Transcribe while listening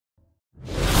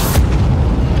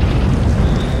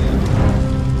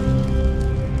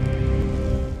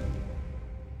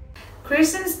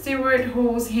Kristen Stewart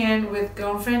holds hand with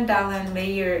girlfriend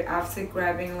Meyer after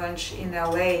grabbing lunch in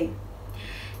LA.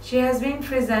 She has been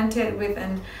presented with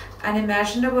an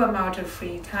unimaginable amount of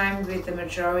free time, with the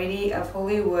majority of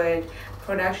Hollywood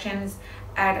productions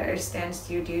at a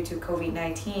standstill due to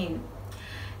COVID-19.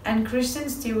 And Kristen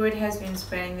Stewart has been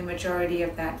spending the majority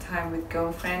of that time with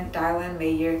girlfriend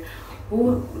Meyer,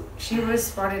 who she was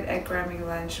spotted at grabbing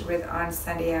lunch with on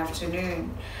Sunday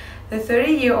afternoon. The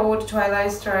 30-year-old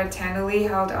Twilight star tenderly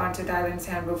held on to Dylan's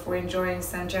hand before enjoying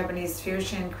some Japanese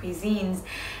fusion cuisines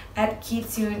at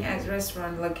Kitsune's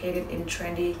restaurant located in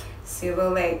trendy Silver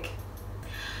Lake.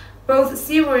 Both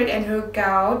Stewart and her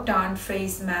gal donned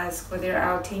face masks for their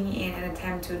outing in an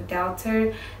attempt to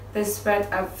deter the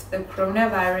spread of the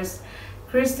coronavirus.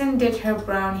 Kristen did her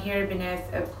brown hair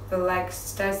beneath a black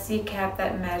Stussy cap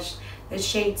that matched the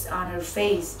shades on her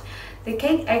face. The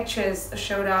cake actress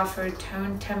showed off her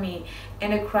toned tummy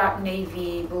in a cropped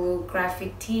navy blue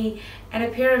graphic tee and a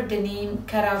pair of denim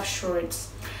cut-off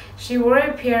shorts. She wore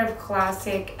a pair of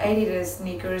classic Adidas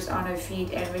sneakers on her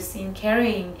feet and was seen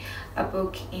carrying a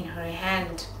book in her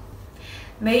hand.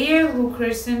 Meyer, who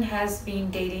Kristen has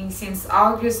been dating since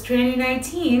August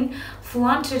 2019,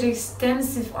 flaunted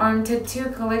extensive arm tattoo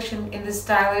collection in the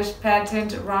stylish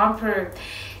patent romper.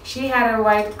 She had a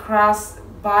white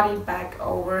cross-body bag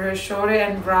over her shoulder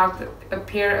and rocked a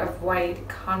pair of white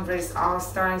Converse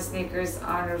All-Star sneakers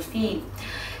on her feet.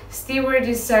 Stewart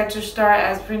is set to star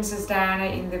as Princess Diana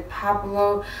in the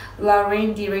Pablo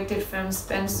Larraín-directed film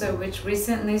Spencer, which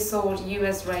recently sold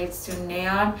U.S. rights to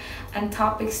Neon and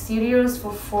Topic Studios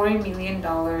for $40 million.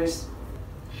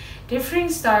 Differing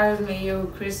style of Meyer, who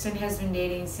Kristen has been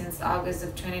dating since August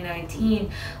of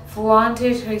 2019,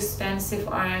 flaunted her expensive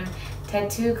arm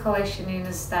tattoo collection in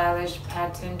a stylish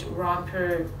patent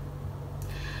romper.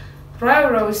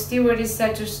 Royal Rose Stewart is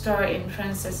set to star in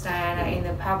Princess Diana in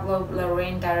the Pablo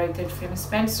Larraín-directed film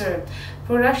Spencer.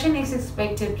 Production is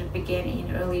expected to begin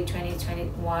in early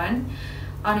 2021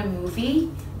 on a movie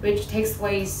which takes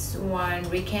place one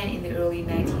weekend in the early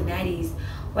 1990s,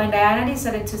 when Diana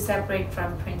decided to separate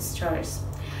from Prince Charles.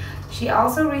 She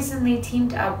also recently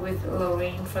teamed up with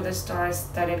Lorraine for the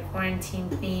star-studded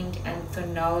quarantine-themed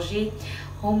anthology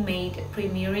Homemade,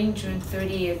 premiering June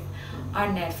 30th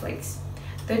on Netflix.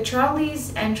 The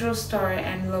Charlize Angel star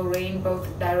and Lorraine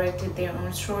both directed their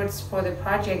own shorts for the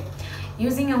project,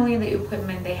 using only the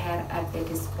equipment they had at their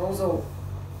disposal.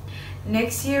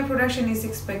 Next year, production is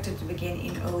expected to begin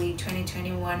in early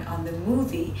 2021 on the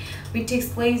movie, which takes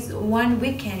place one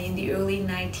weekend in the early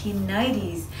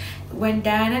 1990s, when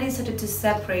Diana decided to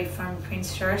separate from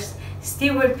Prince Charles.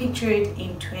 Stewart pictured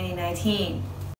in 2019.